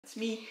That's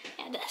me.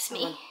 Yeah, that's I'm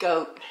me. a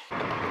goat.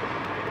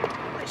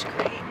 There's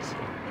cranes.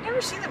 You never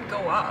see them go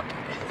up.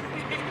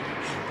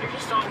 They're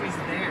just always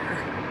there.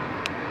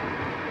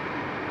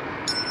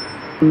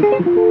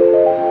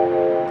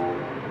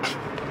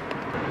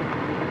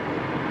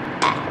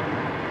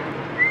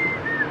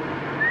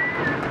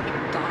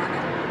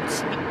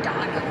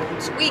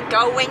 McDonald's. We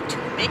going to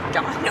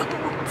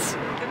McDonald's.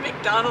 The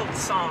McDonald's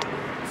song.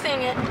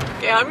 Sing it.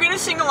 Yeah, I'm gonna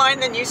sing a line,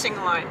 then you sing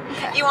a line.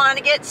 Okay. You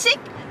wanna get sick?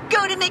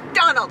 Go to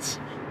McDonald's.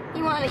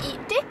 You want to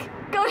eat dick?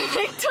 Go to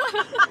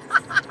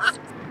McDonald's.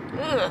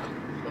 Ugh,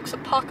 looks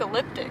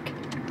apocalyptic.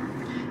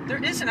 There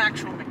is an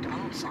actual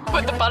McDonald's song.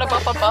 With the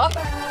ba-da-ba-ba-ba?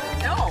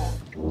 No.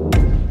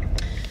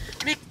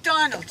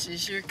 McDonald's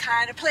is your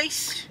kind of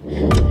place.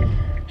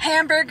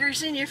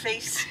 Hamburgers in your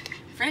face.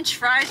 French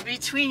fries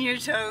between your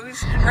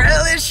toes.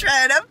 Relish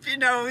right up your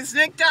nose.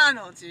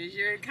 McDonald's is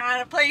your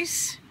kind of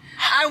place.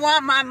 I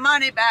want my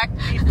money back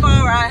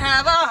before I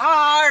have a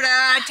heart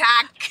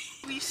attack.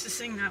 We used to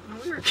sing that when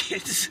we were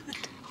kids.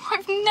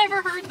 I've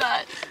never heard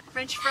that.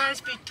 French fries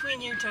between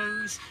your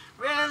toes.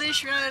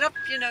 Relish right up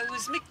your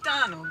nose.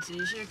 McDonald's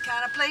is your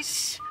kind of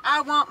place.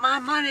 I want my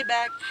money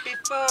back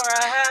before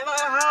I have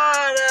a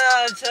heart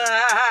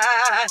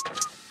attack.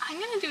 I'm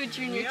gonna do a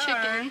junior We chicken.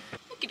 are.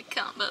 Look at a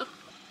combo.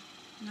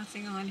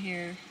 Nothing on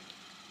here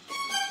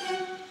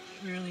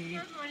really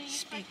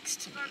speaks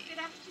to me. Good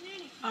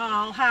afternoon.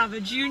 I'll have a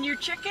junior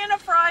chicken, a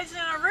fries,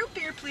 and a root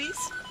beer, please.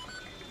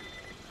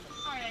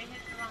 Sorry, I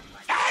hit the wrong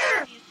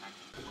button.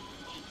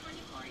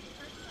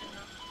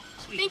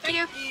 Sweet. Thank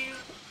you.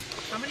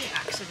 How many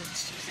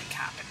accidents do you think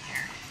happen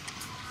here?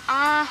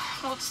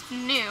 Well, it's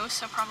new,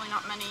 so probably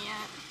not many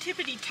yet.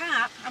 Tippity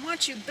tap, I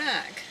want you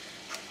back.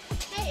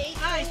 Hey.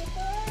 Hi.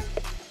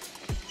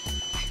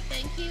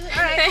 Thank you.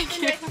 All right.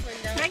 Thank you.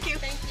 Thank you.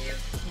 Thank you.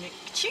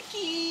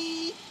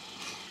 McChicky.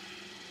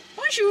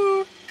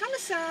 Bonjour. Comment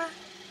ça?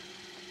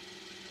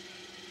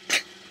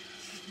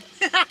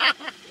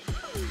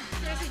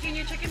 There's a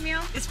junior chicken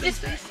meal. It's been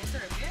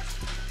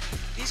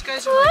These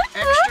guys are like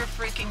extra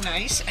freaking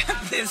nice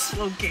at this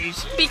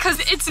location. Because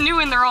it's new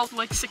and they're all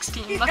like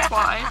 16, that's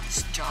why.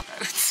 It's job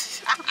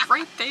outs.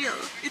 Right there.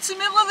 It's the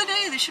middle of the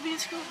day. They should be at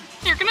school.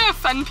 You're gonna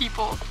offend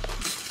people.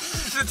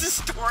 It's a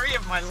story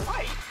of my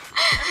life.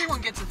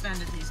 Everyone gets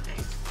offended these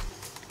days.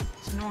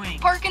 It's annoying.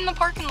 Park in the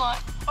parking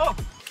lot. Oh,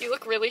 You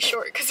look really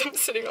short because I'm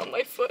sitting on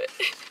my foot.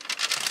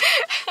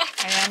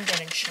 I am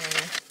getting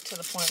shorter to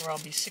the point where I'll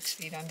be 6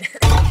 feet under.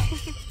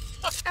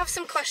 I have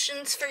some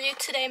questions for you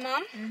today,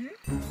 Mom.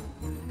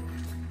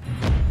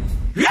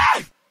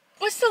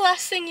 What's the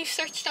last thing you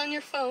searched on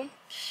your phone?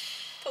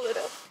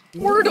 Polito.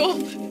 Wordle.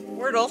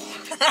 Wordle.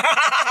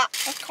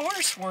 Of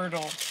course,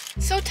 Wordle.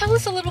 So tell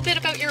us a little bit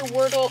about your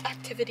Wordle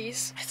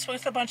activities. It's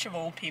with a bunch of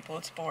old people.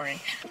 It's boring.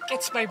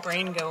 Gets my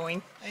brain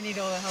going. I need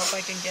all the help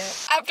I can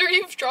get. After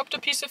you've dropped a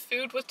piece of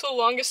food, what's the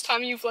longest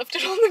time you've left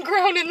it on the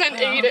ground and then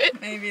ate it?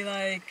 Maybe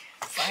like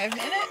 5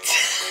 minutes?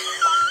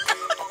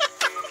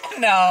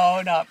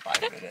 No, not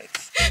 5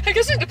 minutes. I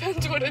guess it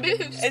depends what it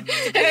is. It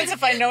depends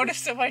if I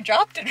noticed if I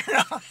dropped it or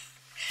not.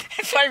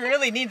 If I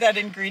really need that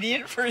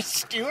ingredient for a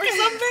stew or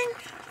something,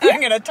 I'm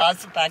gonna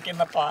toss it back in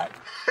the pot.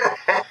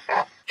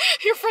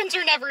 Your friends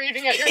are never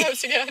eating at your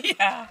house again.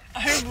 Yeah,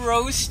 I'm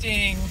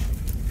roasting.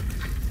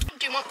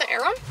 Do you want the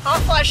air on?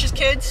 Hot flashes,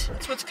 kids.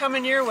 That's what's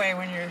coming your way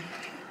when you're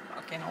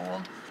fucking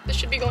old. This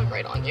should be going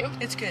right on you.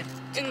 It's good.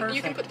 It's And perfect.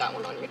 you can put that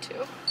one on you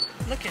too.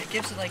 Look, it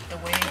gives it like the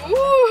wave.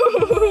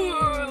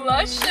 Ooh,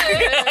 luscious.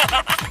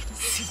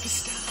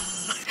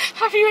 Superstar.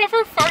 Have you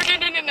ever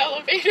farted in an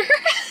elevator?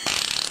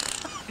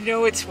 You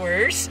know what's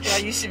worse? I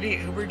used to be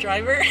an Uber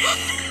driver.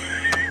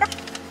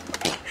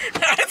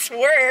 That's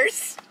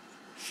worse.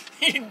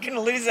 You're gonna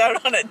lose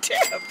out on a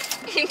tip.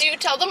 Do you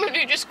tell them or do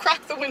you just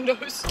crack the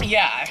windows?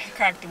 Yeah, I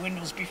crack the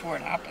windows before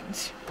it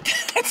happens.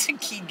 That's a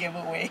key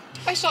giveaway.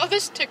 I saw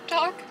this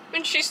TikTok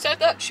and she said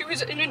that she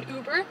was in an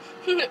Uber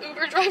and the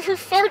Uber driver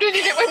farted and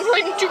it went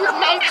right into her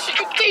mouth. She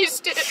could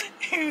taste it.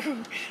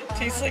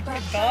 Tastes like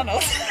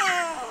McDonald's.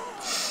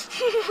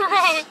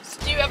 Gross.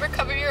 Do you ever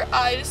cover your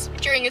eyes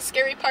during a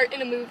scary part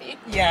in a movie?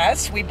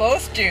 Yes, we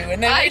both do.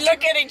 And then I we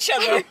look at each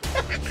other.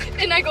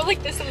 And I go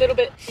like this a little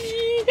bit.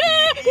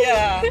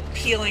 Yeah,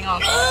 peeling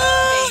off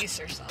the face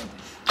or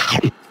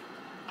something.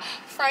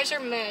 Fries are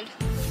mid.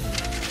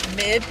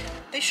 Mid?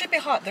 They should be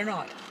hot. They're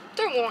not.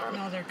 They're warm.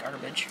 No, they're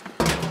garbage.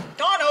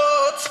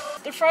 McDonald's!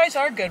 The fries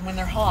are good when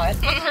they're hot.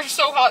 When they're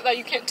so hot that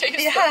you can't taste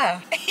them. Yeah.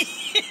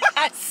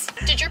 Yes.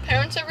 Did your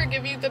parents ever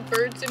give you the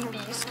birds and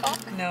bees talk?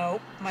 No,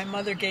 my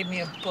mother gave me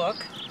a book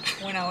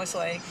when I was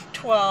like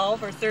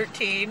 12 or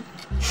 13.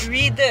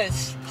 Read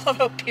this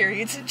about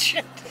periods and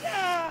shit.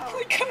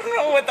 Like, I don't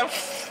know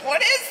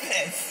what is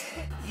this?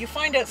 You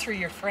find out through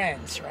your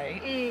friends,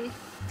 right?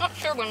 Not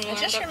sure when we I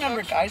just learned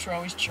remember that. guys were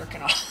always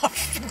jerking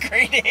off in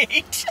grade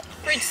 8.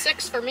 Grade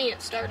 6 for me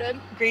it started.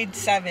 Grade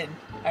 7,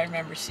 I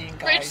remember seeing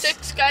guys. Grade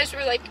 6 guys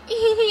were like,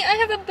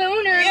 I have a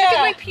boner, look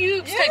at my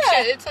pubes type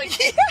shit. It's like,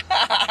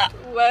 Yeah.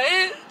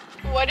 what?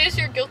 What is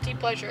your guilty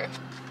pleasure?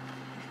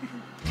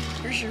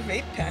 Where's your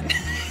vape pen?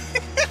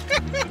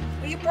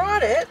 What you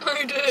brought it.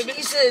 I did.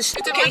 Jesus.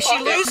 It's in Okay, my she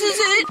pocket. loses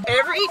it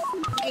every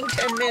fucking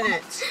 10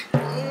 minutes.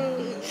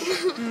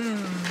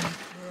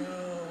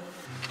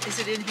 Is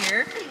it in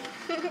here?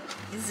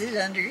 Is it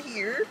under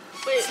here?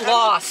 Wait, It's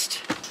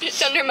lost.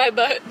 It's under my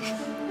butt.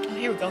 Oh,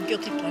 here we go.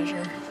 Guilty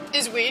pleasure.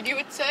 Is weed, you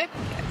would say?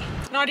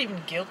 Not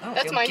even guilt. I don't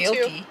That's feel mine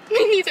guilty. too.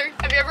 Me neither.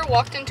 Have you ever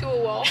walked into a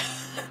wall?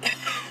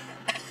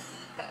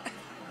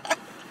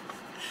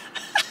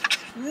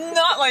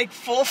 Not like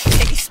full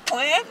face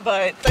plant,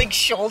 but like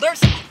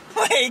shoulders.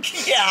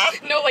 Like, yeah.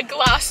 No, like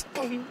glass.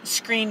 Boom.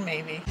 Screen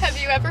maybe. Have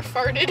you ever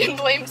farted and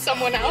blamed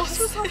someone This else?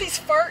 was all these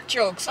fart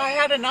jokes. I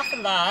had enough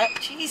of that.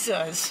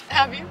 Jesus.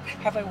 Have you?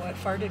 Have I what?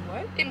 Farted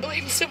what? And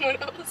blamed someone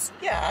else?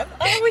 Yeah,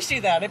 I always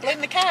do that. I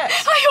blame the cat.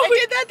 I always-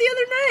 did that the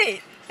other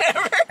night.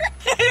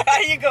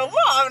 You go,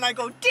 Mom, and I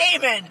go,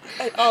 Damon.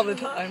 All the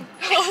time.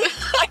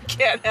 I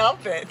can't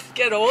help it.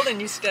 Get old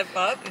and you step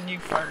up and you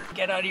fart.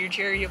 Get out of your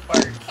chair, you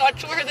fart.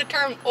 That's where the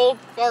term old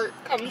fart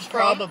comes from.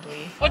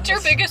 Probably. What's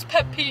your biggest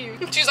pet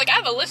peeve? She's like, I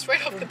have a list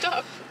right off the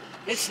top.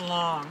 It's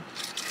long.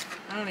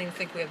 I don't even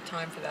think we have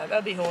time for that.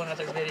 That'd be a whole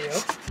another video.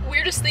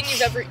 Weirdest thing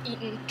you've ever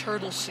eaten?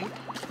 Turtle soup.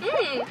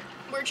 Mmm.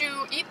 Where'd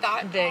you eat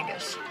that?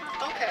 Vegas.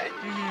 Okay.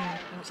 I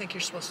don't think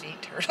you're supposed to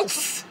eat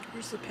turtles.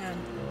 Where's the pen?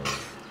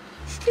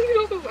 You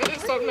know the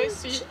lettuce on my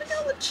seat. Look at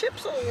all the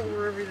chips all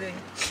over everything.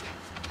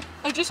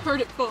 I just heard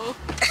it fall.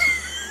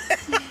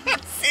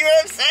 See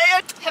what I'm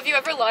saying? Have you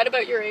ever lied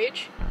about your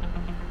age?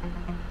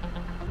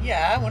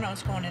 Yeah, when I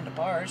was going into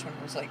bars when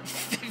I was like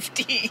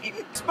 15.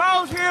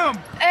 Expose him!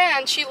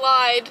 And she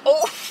lied.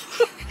 Oh,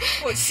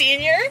 what,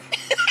 senior?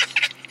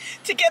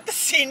 To get the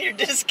senior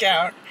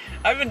discount.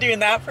 I've been doing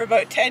that for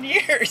about 10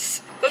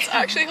 years. That's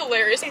actually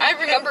hilarious. I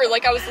remember,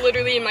 like, I was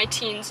literally in my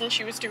teens and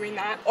she was doing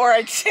that. Or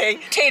I'd say,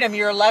 Tatum,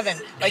 you're 11.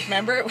 Like,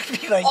 remember? It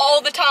would be like,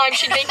 All the time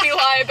she'd make me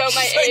lie about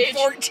my she's like age.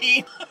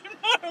 14.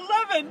 I'm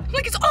not 11.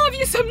 Like, it's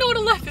obvious I'm not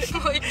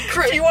 11. Like, If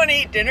great. you want to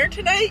eat dinner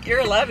tonight, you're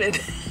 11.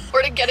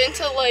 Or to get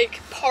into,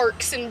 like,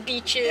 parks and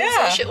beaches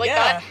Yeah, and shit like yeah,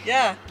 that.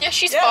 yeah. Yeah,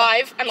 she's Yeah.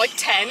 5. I'm like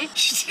 10.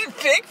 She's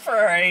big for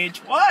her age.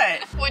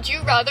 What? Would you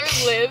rather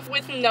live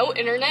with no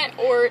internet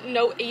or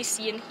no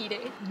AC and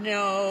heating?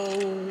 No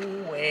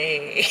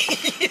way.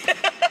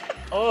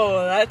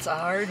 Oh, that's a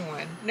hard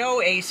one.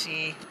 No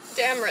AC.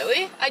 Damn,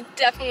 really? I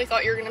definitely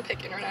thought you were gonna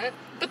pick internet.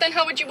 But then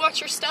how would you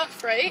watch your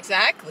stuff, right?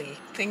 Exactly.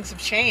 Things have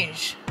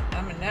changed.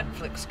 I'm a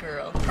Netflix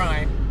girl.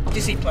 Prime,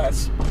 Disney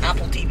Plus,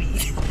 Apple TV.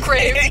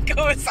 Crave. It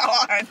goes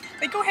on.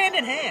 They go hand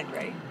in hand,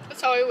 right?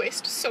 That's how I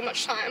waste so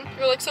much time.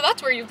 You're like, so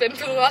that's where you've been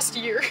for the last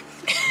year.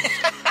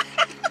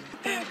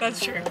 That's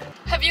true.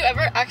 Have you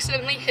ever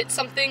accidentally hit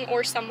something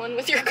or someone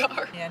with your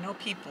car? Yeah, no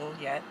people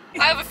yet.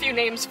 I have a few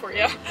names for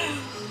you.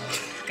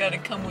 Gotta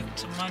come with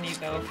some money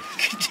though.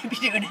 To be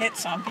doing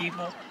hits on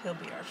people. He'll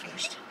be our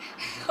first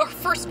Our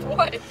first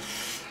what?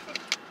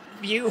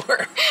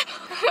 viewer.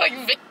 Like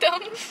victim?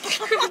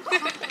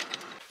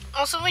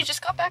 Also, we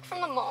just got back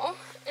from the mall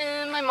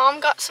and my mom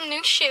got some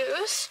new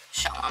shoes.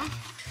 Show them.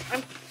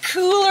 I'm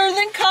cooler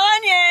than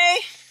Kanye.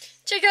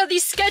 Check out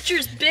these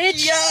Skechers,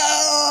 bitch. Yo!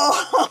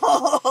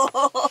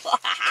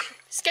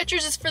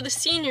 Skechers is for the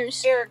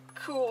seniors. Air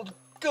cooled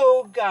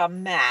Goga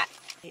mat.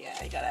 Yeah,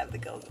 I gotta have the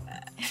Goga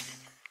mat.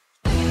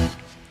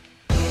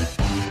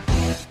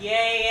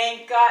 Yay,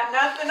 ain't got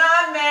nothing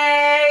on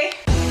me.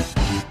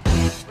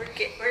 Work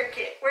it, work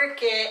it, work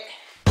it.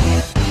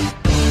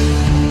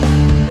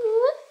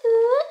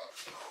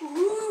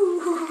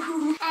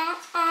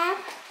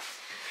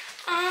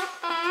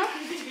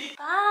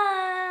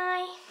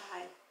 Bye.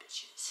 Bye,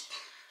 bitches.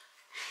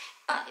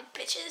 Bye,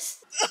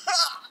 bitches.